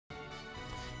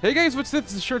Hey guys, what's up?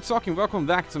 This is Shirt Talking. Welcome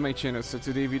back to my channel. So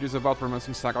today video is about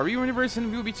pronouncing SaGa universe,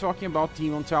 and we'll be talking about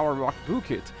Demon Tower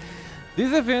Rocbouquet.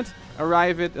 This event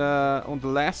arrived on the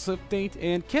last update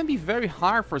and can be very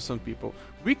hard for some people.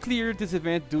 We cleared this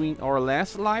event doing our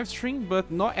last live stream, but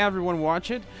not everyone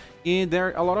watched it, and there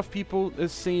are a lot of people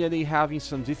saying that they having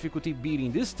some difficulty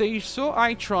beating this stage. So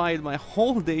I tried my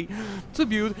whole day to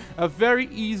build a very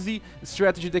easy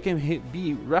strategy that can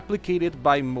be replicated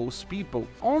by most people.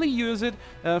 Only use it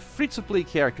free-to-play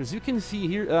characters. You can see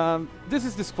here, this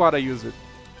is the squad I use it.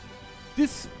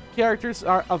 These characters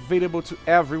are available to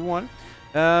everyone.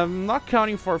 Not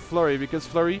counting for Flurry, because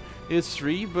Flurry is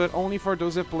free, but only for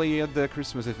those that play at the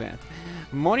Christmas event.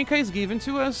 Monika is given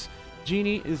to us.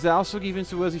 Jeanne is also given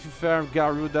to us if you farm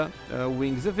Garuda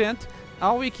Wings event.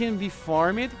 All can be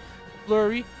farmed.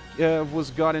 Flurry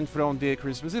was gotten from the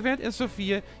Christmas event, and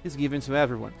Sophia is given to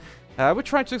everyone. I will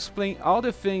try to explain all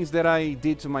the things that I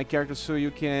did to my character so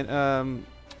you can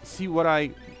see what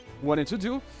I wanted to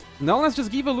do. Now let's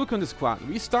just give a look on the squad.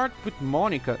 We start with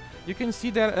Monika. You can see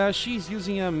that she's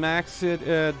using a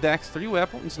maxed Dex 3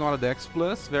 weapon. It's not a Dex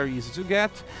Plus, very easy to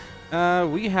get.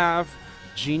 We have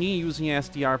Jeanne using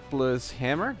STR Plus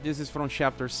Hammer. This is from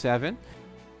Chapter 7.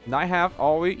 And I have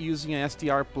always using a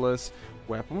STR Plus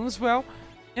weapon as well.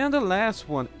 And the last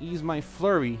one is my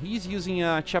Flurry. He's using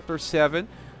a Chapter 7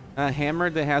 hammer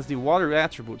that has the water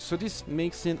attribute. So this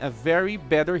makes him a very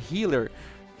better healer.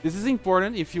 This is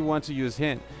important if you want to use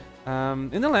him.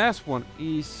 And the last one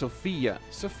is Sophia.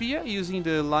 Sophia using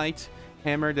the light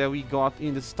hammer that we got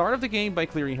in the start of the game by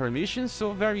clearing her missions,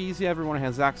 so very easy, everyone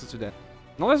has access to that.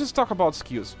 Now let's just talk about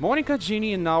skills. Monika,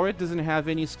 Jeanne, and Naure doesn't have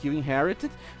any skill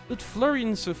inherited, but Flurry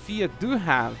and Sophia do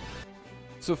have.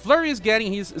 So Flurry is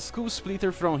getting his Skull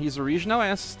Splitter from his original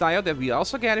S style that we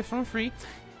also get it from free,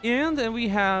 and then we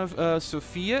have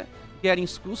Sophia getting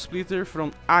Skull Splitter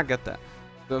from Agatha.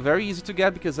 So very easy to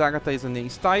get because Agatha is an A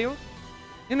style.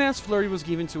 And S Flurry was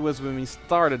given to us when we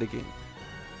started the game.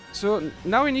 So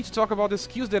now we need to talk about the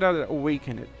skills that are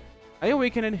awakened. I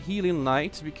awakened Healing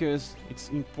Light because it's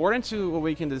important to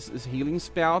awaken this healing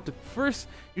spell. The first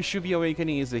you should be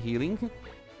awakening is the healing.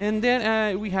 And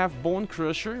then we have Bone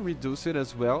Crusher, reduce it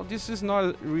as well. This is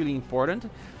not really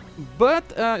important.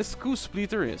 But Skull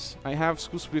Splitter is. I have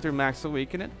Skull Splitter max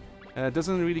awakened.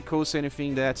 Doesn't really cost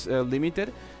anything that's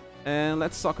limited. And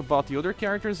let's talk about the other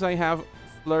characters. I have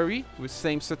Flurry with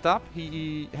same setup.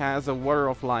 He has a Water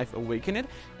of Life awakened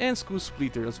and Skull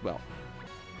Splitter as well.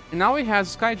 And now he has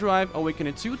Sky Drive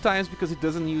awakened 2 times because it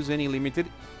doesn't use any limited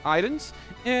items,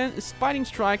 and Spiting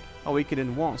Strike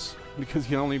awakened once because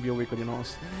he can only be awakened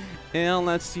once. And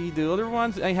let's see the other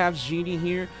ones. I have Jeanne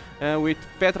here with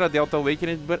Petra Delta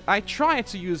awakened, but I tried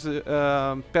to use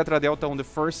Petra Delta on the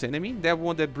first enemy, that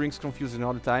one that brings confusion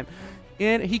all the time,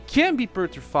 and he can be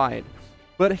petrified.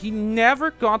 But he never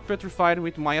got petrified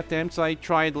with my attempts. I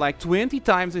tried like 20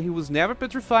 times and he was never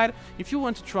petrified. If you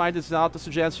want to try this out, I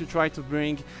suggest you try to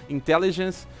bring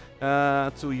intelligence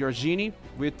to your Jeanne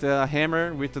with a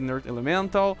hammer, with an Earth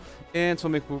Elemental, and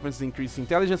some equipments that increase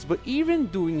intelligence. But even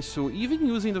doing so, even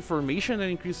using the formation that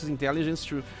increases intelligence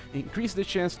to increase the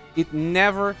chance, it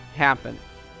never happened.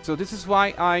 So this is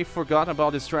why I forgot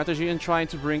about this strategy and tried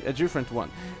to bring a different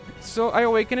one. So I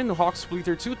awakened the Hawk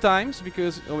Splitter 2 times,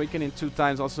 because awakening 2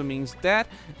 times also means that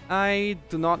I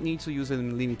do not need to use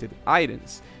unlimited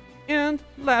items. And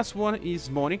last one is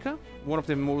Monika, one of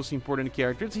the most important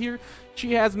characters here.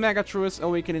 She has Mega Thrust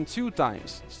awakening 2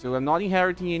 times, so I'm not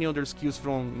inheriting any other skills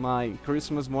from my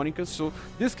XMas Monika, so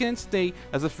this can stay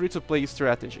as a free-to-play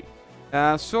strategy.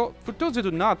 So for those that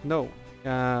do not know,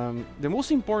 the most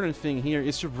important thing here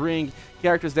is to bring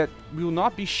characters that will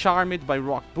not be charmed by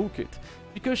Rocbouquet,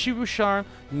 because she will charm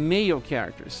male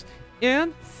characters.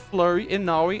 And Flurry and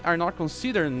Naure are not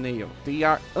considered male, they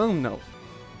are unknown.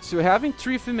 So having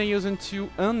 3 females and 2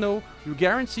 unknown will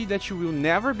guarantee that you will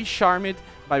never be charmed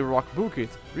by Rocbouquet,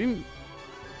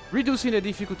 reducing the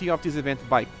difficulty of this event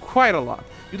by quite a lot.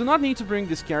 You do not need to bring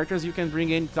these characters, you can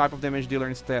bring any type of damage dealer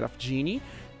instead of Jeanne.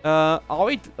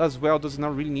 Aoi as well does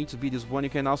not really need to be this one, you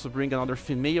can also bring another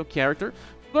female character.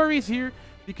 Flurry is here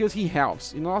because he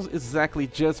helps, not exactly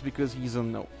just because he's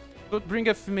unknown. But bring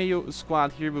a female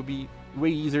squad here will be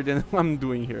way easier than I'm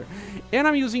doing here. And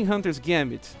I'm using Hunter's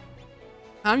Gambit.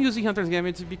 I'm using Hunter's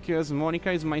Gambit because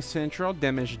Monika is my central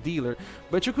damage dealer,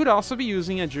 but you could also be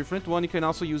using a different one. You can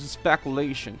also use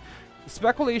Speculation.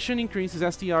 Speculation increases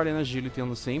STR and agility on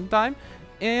the same time,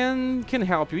 and can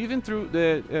help you, even through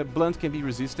the blunt can be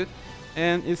resisted,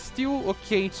 and it's still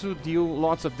okay to deal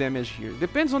lots of damage here.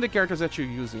 Depends on the characters that you're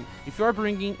using. If you are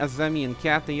bringing Azami and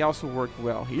Cat, they also work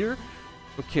well here.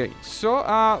 Okay, so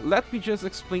let me just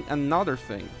explain another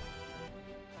thing.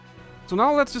 So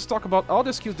now let's just talk about all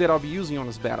the skills that I'll be using on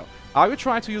this battle. I will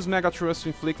try to use Mega Thrust to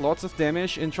inflict lots of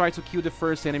damage and try to kill the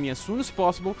first enemy as soon as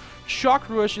possible. Shock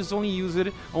Rush is only used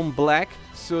on Black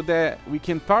so that we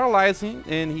can paralyze him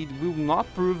and he will not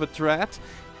prove a threat.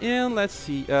 And let's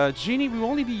see, Jeanne will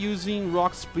only be using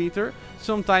Rock Splitter,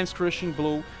 sometimes Crushing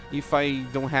Blow if I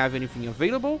don't have anything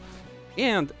available.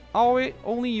 And I will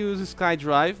only use Sky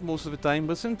Drive most of the time,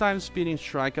 but sometimes Speeding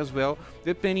Strike as well,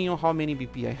 depending on how many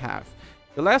BP I have.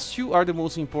 The last two are the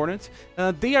most important.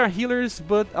 They are healers,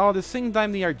 but at the same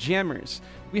time they are jammers.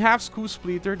 We have Skull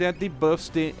Splitter that debuffs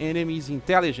the enemy's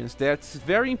intelligence. That's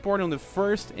very important on the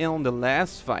first and on the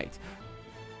last fight.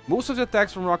 Most of the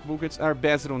attacks from Rocbouquet are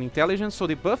based on intelligence, so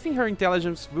debuffing her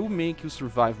intelligence will make you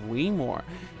survive way more.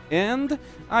 And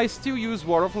I still use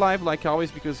Ward of Life like always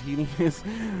because healing is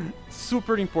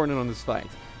super important on this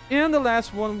fight. And the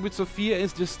last one with Sophia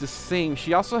is just the same.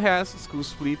 She also has Skull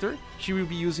Splitter. She will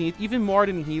be using it even more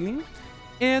than healing.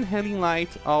 And Healing Light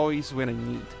always when I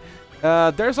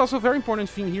need. There's also a very important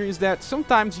thing here is that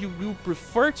sometimes you will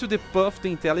prefer to debuff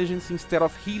the intelligence instead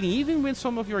of healing, even when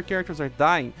some of your characters are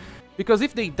dying. Because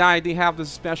if they die, they have this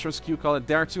special skill called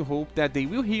Dare to Hope that they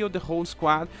will heal the whole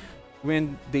squad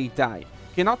when they die.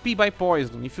 Cannot be by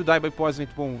poison. If you die by poison,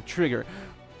 it won't trigger.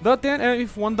 But then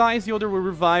if one dies, the other will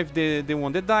revive the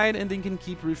one that died, and they can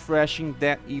keep refreshing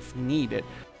that if needed.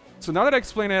 So now that I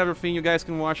explained everything, you guys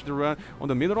can watch the run on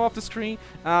the middle of the screen.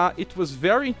 It was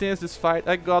very intense, this fight.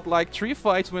 I got like 3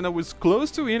 fights when I was close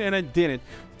to win and I didn't.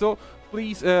 So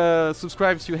please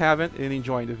subscribe if you haven't and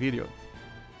enjoy the video.